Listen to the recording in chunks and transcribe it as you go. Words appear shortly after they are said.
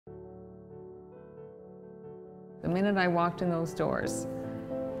The minute I walked in those doors,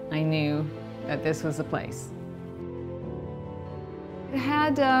 I knew that this was the place. It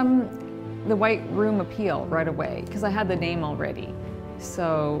had the White Room appeal right away because I had the name already.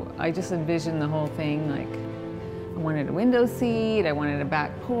 So I just envisioned the whole thing, like I wanted a window seat, I wanted a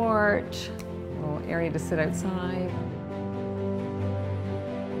back porch, a little area to sit outside.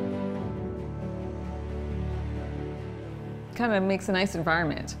 Kind of makes a nice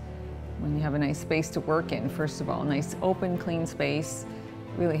environment when you have a nice space to work in. First of all, a nice open, clean space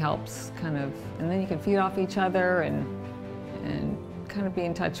really helps kind of, and then you can feed off each other and kind of be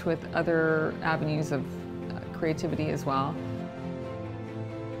in touch with other avenues of creativity as well.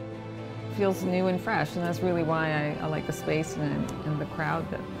 It feels new and fresh, and that's really why I like the space and the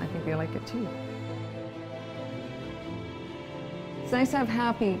crowd, that I think they like it too. It's nice to have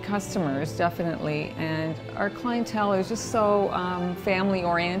happy customers, definitely, and our clientele is just so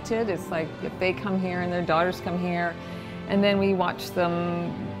family-oriented. It's like if they come here and their daughters come here, and then we watch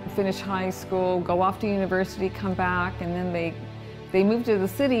them finish high school, go off to university, come back, and then they move to the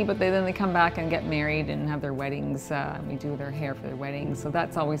city, but then they come back and get married and have their weddings. We do their hair for their weddings, so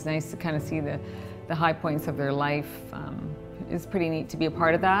that's always nice to kind of see the high points of their life. It's pretty neat to be a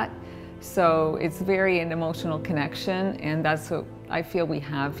part of that. So it's very an emotional connection, and that's what I feel we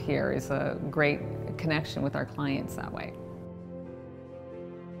have here, is a great connection with our clients that way.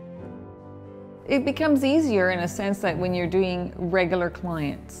 It becomes easier in a sense that when you're doing regular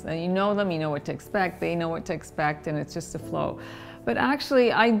clients, you know them, you know what to expect, they know what to expect, and it's just a flow. But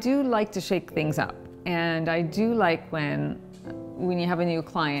actually, I do like to shake things up, and I do like when you have a new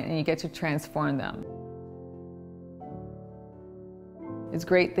client and you get to transform them. It's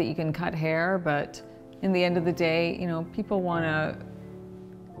great that you can cut hair, but in the end of the day, you know, people want to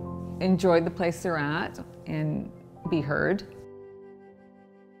enjoy the place they're at and be heard.